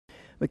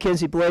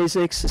Mackenzie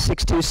Blazix, a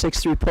 6'2",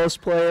 6'3"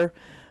 post player,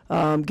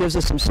 gives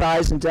us some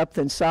size and depth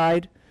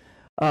inside.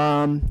 We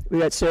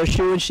got Sarah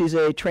Schuin. She's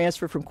a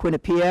transfer from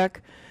Quinnipiac,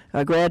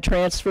 a grad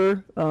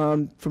transfer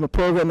from a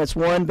program that's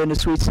been to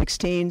Sweet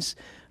 16s.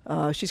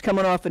 She's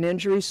coming off an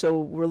injury, so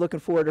we're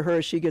looking forward to her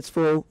as she gets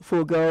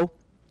full go.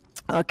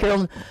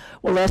 Carolyn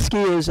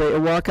Waleski is a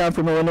walk-on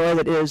from Illinois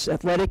that is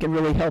athletic and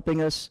really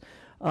helping us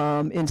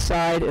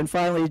inside. And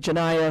finally,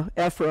 Janiyah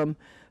Ephraim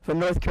from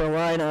North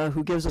Carolina,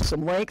 who gives us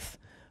some length,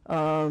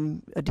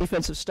 a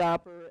defensive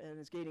stopper, and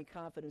is gaining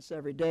confidence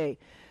every day.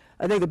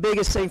 I think the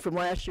biggest thing from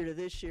last year to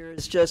this year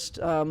is just,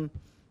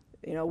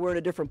 we're in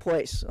a different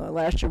place.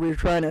 Last year we were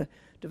trying to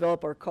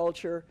develop our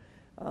culture.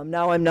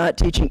 Now I'm not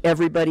teaching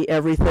everybody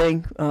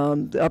everything.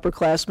 The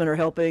upperclassmen are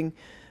helping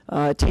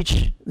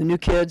teach the new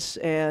kids,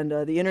 and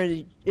the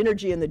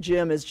energy in the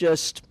gym is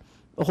just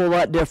a whole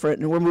lot different,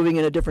 and we're moving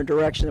in a different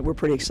direction that we're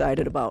pretty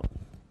excited about.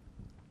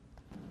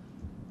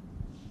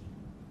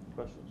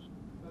 Questions?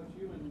 Coach,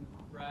 you and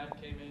Brad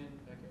came in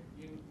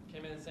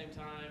at the same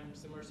time,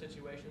 similar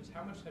situations.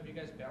 How much have you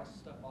guys bounced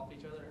stuff off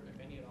each other,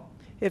 if any at all?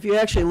 If you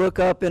actually look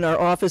up in our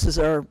offices,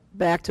 our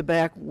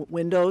back-to-back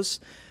windows,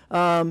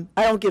 I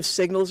don't give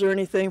signals or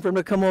anything for them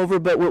to come over,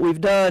 but what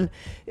we've done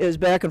is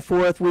back and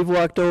forth. We've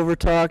walked over,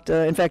 talked.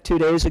 In fact, 2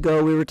 days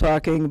ago, we were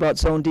talking about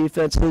zone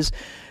defenses.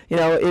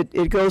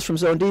 It goes from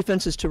zone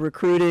defenses to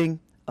recruiting.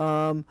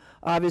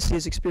 Obviously,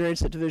 his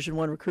experience at Division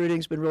I recruiting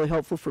has been really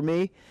helpful for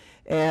me.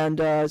 And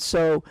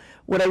so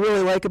what I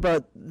really like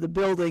about the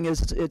building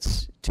is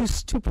it's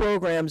two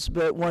programs,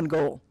 but one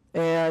goal.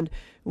 And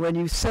when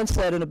you sense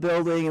that in a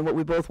building and what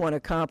we both want to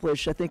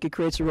accomplish, I think it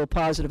creates a real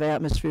positive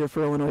atmosphere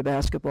for Illinois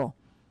basketball.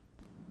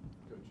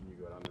 Coach, when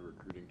you go down the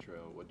recruiting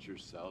trail, what's your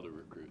sell to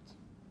recruits?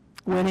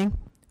 Winning.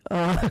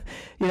 I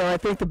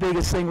think the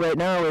biggest thing right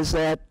now is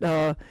that,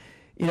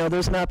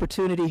 there's an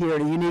opportunity here, a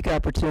unique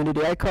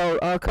opportunity. I'll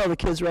call the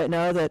kids right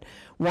now that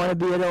want to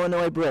be an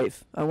Illinois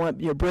Brave. I want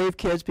brave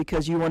kids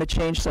because you want to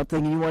change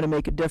something and you want to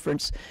make a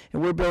difference,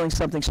 and we're building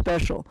something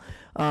special.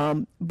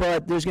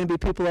 But there's going to be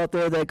people out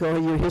there that go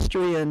your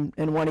history and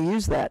want to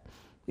use that.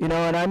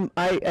 And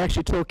I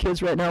actually told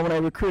kids right now when I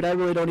recruit, I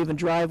really don't even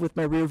drive with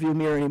my rear view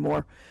mirror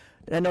anymore.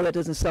 I know that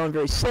doesn't sound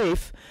very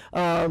safe,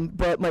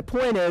 but my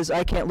point is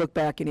I can't look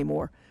back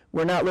anymore.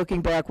 We're not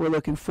looking back, we're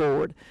looking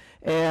forward.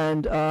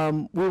 And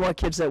we want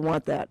kids that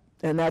want that,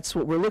 and that's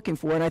what we're looking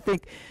for. And I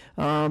think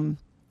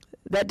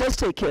that does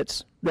take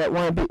kids that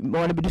want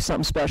to do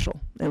something special,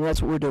 and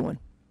that's what we're doing.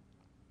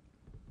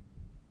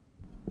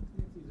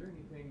 Nancy, is there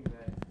anything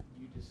that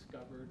you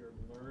discovered or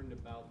learned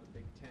about the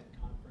Big Ten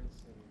Conference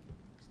and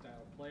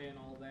style of play and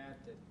all that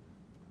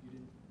you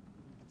didn't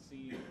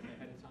see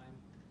ahead of time?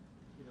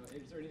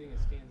 Is there anything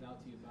that stands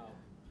out to you about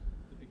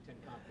the Big Ten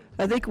Conference?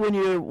 I think when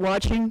you're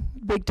watching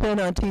Big Ten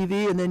on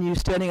TV and then you're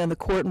standing on the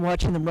court and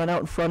watching them run out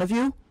in front of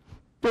you,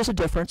 there's a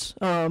difference.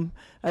 I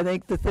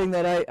think the thing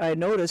that I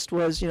noticed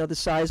was, the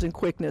size and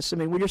quickness. I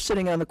mean, when you're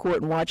sitting on the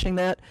court and watching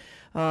that,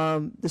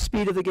 the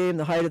speed of the game,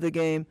 the height of the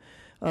game.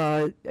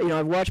 I've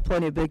watched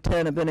plenty of Big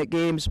Ten. I've been at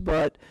games,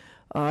 but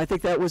I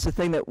think that was the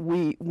thing that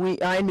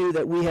I knew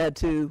that we had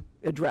to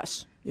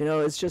address.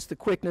 It's just the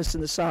quickness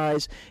and the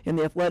size and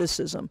the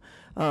athleticism.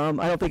 I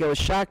don't think I was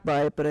shocked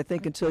by it, but I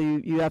think until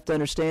you have to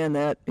understand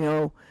that,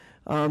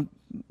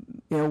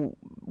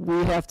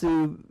 we have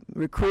to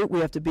recruit, we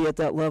have to be at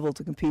that level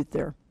to compete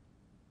there.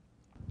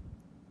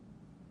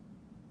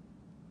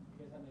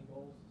 You guys have any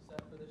goals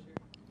set for this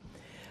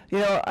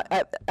year?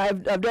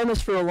 I've done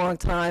this for a long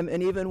time,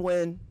 and even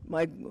when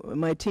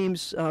my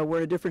teams were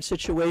in a different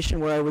situation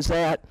where I was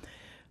at,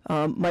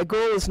 my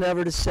goal is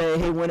never to say,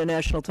 hey, win a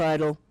national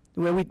title.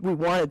 When we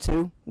wanted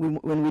to,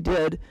 when we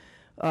did,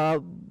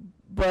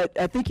 but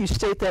I think you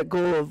state that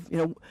goal of,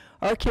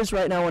 our kids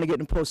right now want to get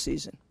in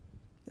postseason.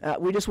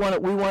 We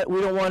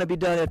don't want to be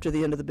done after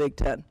the end of the Big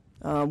Ten.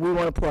 We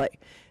want to play,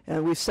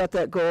 and we've set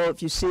that goal.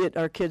 If you see it,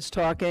 our kids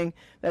talking,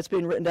 that's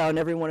been written down in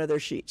every one of their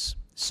sheets.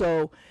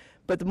 So,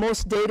 but the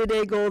most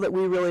day-to-day goal that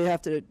we really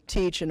have to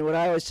teach, and what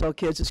I always tell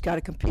kids, is got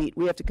to compete.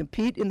 We have to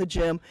compete in the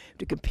gym, we have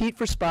to compete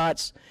for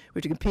spots, we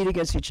have to compete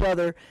against each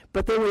other,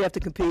 but then we have to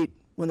compete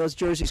when those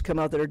jerseys come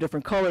out that are a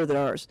different color than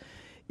ours.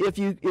 If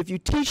you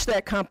teach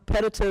that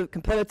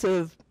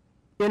competitive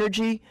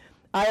energy,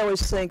 I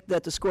always think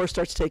that the score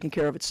starts taking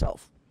care of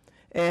itself.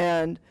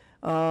 And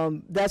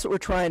that's what we're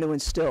trying to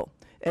instill.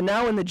 And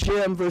now in the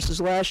gym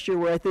versus last year,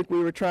 where I think we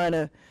were trying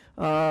to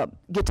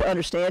get to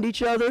understand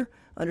each other,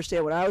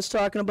 understand what I was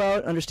talking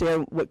about,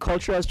 understand what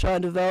culture I was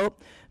trying to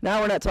develop.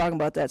 Now we're not talking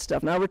about that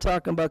stuff. Now we're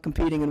talking about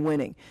competing and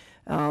winning.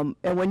 And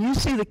when you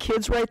see the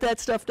kids write that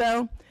stuff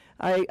down,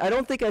 I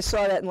don't think I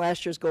saw that in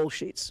last year's goal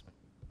sheets.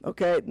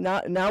 Okay,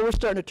 now we're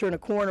starting to turn a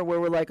corner where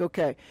we're like,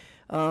 okay,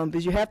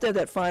 because you have to have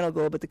that final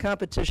goal, but the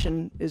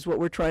competition is what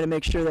we're trying to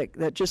make sure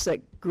that just that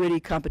gritty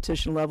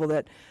competition level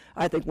that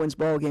I think wins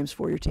ball games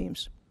for your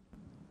teams.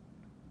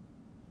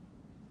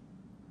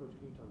 Coach,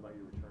 can you talk about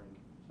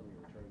some of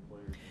your returning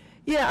players?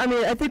 Yeah, I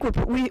mean, I think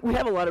we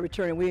have a lot of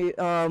returning. We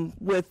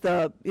with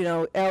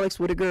Alex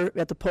Whittaker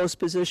at the post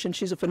position,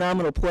 she's a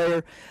phenomenal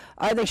player.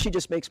 I think she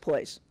just makes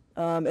plays.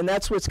 And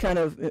that's what's kind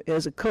of,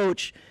 as a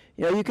coach,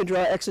 you know, you can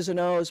draw X's and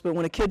O's, but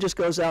when a kid just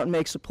goes out and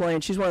makes a play,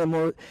 and she's one of the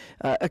more,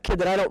 a kid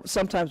that I don't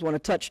sometimes want to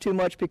touch too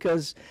much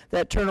because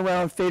that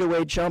turnaround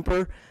fadeaway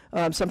jumper,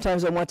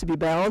 sometimes I want to be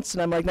balanced,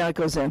 and I'm like, no, it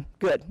goes in.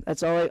 Good.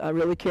 That's all I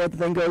really care. The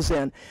thing goes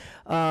in.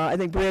 I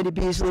think Brandy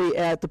Beasley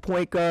at the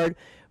point guard,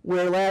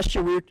 where last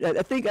year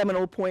I think I'm an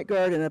old point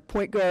guard, and a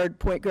point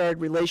guard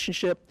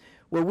relationship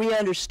where we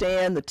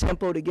understand the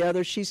tempo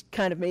together. She's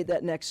kind of made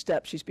that next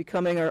step. She's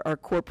becoming our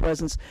core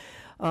presence.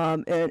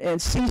 And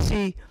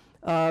Cece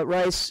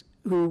Rice,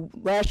 who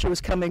last year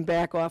was coming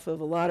back off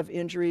of a lot of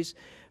injuries,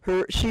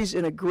 she's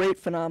in a great,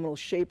 phenomenal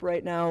shape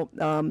right now.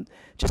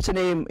 Just to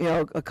name, you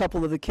know, a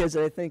couple of the kids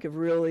that I think have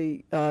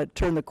really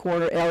turned the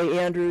corner. Allie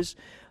Andrews.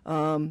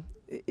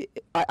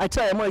 I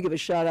tell you, I'm going to give a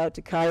shout out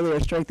to Kylie, our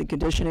strength and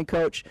conditioning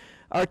coach.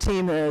 Our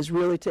team has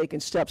really taken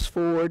steps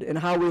forward in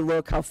how we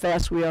look, how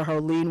fast we are, how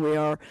lean we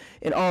are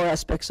in all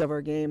aspects of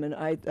our game, and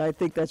I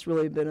think that's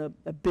really been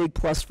a big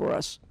plus for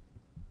us.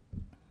 Is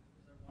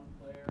there one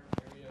player,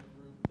 area,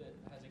 group that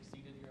has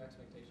exceeded your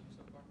expectations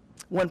so far?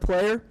 One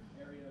player?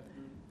 Area,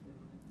 group.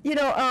 You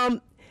know,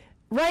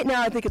 right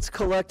now I think it's a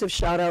collective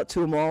shout out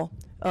to them all.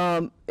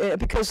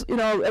 Because, you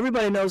know,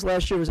 everybody knows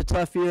last year was a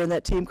tough year, and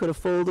that team could have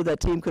folded, that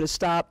team could have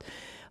stopped.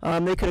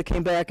 They could have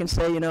came back and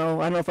say, you know,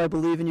 I don't know if I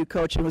believe in you,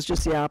 coach. It was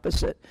just the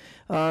opposite.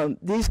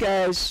 These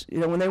guys, you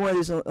know, when they wear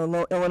these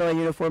Illinois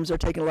uniforms, they're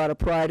taking a lot of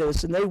pride in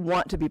this, and they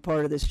want to be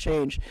part of this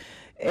change.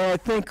 And I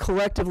think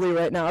collectively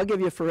right now, I'll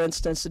give you, for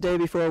instance, the day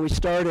before we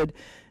started,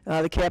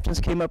 the captains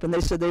came up and they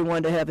said they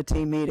wanted to have a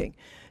team meeting.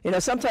 You know,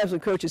 sometimes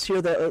when coaches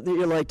hear that,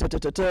 you're like,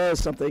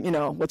 something, you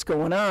know, what's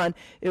going on?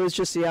 It was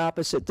just the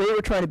opposite. They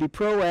were trying to be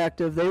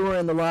proactive. They were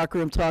in the locker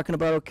room talking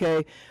about,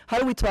 okay, how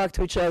do we talk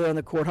to each other on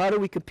the court? How do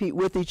we compete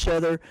with each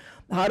other?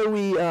 How do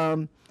we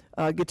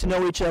get to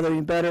know each other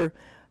even better?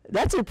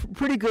 That's a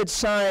pretty good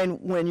sign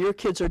when your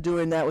kids are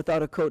doing that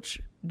without a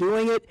coach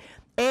doing it,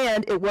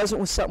 and it wasn't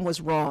when something was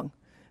wrong.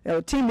 You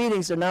know, team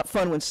meetings are not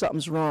fun when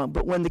something's wrong,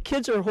 but when the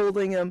kids are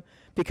holding them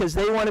because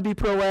they want to be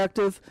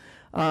proactive,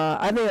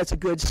 I think that's a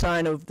good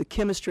sign of the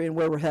chemistry and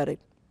where we're headed.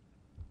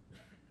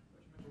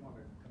 You want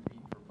to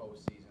compete for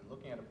postseason.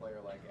 Looking at a player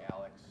like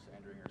Alex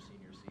entering her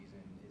senior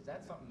season, is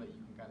that something that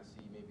you can kind of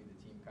see maybe the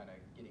team kind of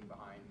getting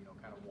behind, you know,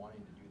 kind of wanting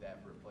to do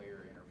that for a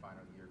player in her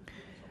final year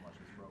given so much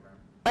of this program?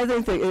 I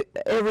think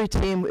that every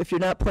team, if you're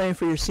not playing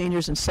for your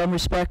seniors in some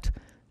respect,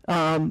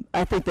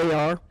 I think they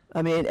are.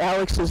 I mean,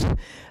 Alex is,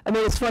 I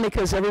mean, it's funny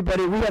because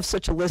everybody, we have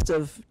such a list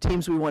of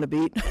teams we want to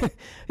beat.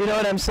 You know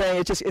what I'm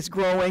saying? It's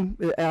growing.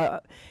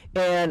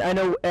 And I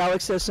know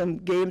Alex has some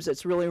games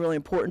that's really, really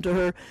important to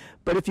her.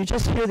 But if you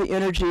just hear the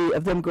energy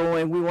of them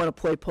going, we want to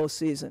play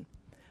postseason.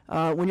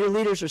 When your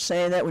leaders are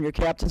saying that, when your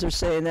captains are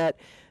saying that,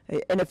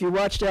 and if you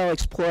watched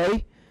Alex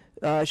play,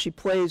 she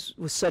plays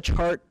with such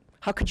heart.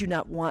 How could you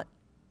not want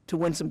to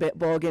win some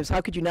ball games?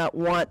 How could you not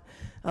want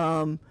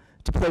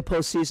to play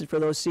postseason for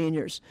those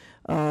seniors?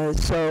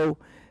 So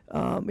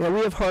yeah,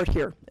 we have heart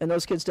here, and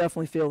those kids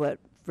definitely feel that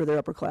for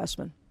their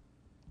upperclassmen.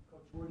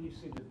 Coach, where do you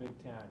see the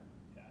Big Ten,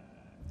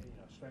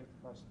 strength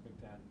across the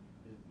Big Ten?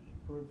 Is it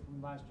improved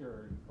from last year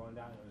or going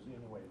down? It was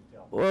anyway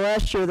still? Well,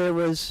 last year there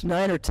was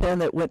 9 or 10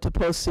 that went to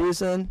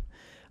postseason.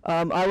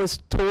 I was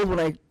told when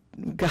I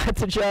got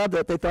the job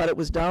that they thought it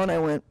was down. I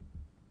went,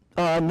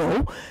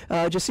 no,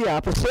 just the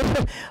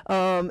opposite.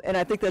 And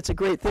I think that's a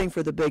great thing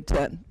for the Big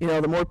Ten. You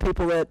know, the more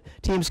people that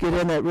teams get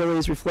in, that really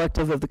is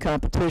reflective of the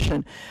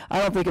competition. I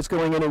don't think it's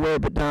going anywhere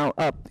but down,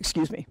 up.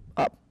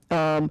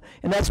 And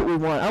that's what we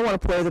want. I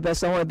want to play the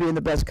best. I want to be in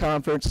the best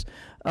conference.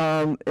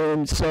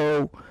 And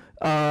so,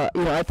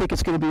 you know, I think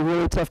it's going to be a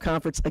really tough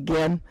conference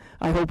again.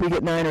 I hope we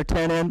get 9 or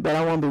 10 in, but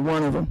I want to be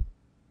one of them.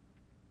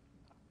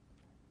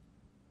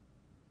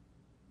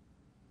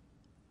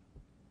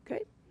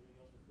 Okay.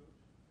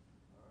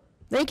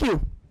 Thank you.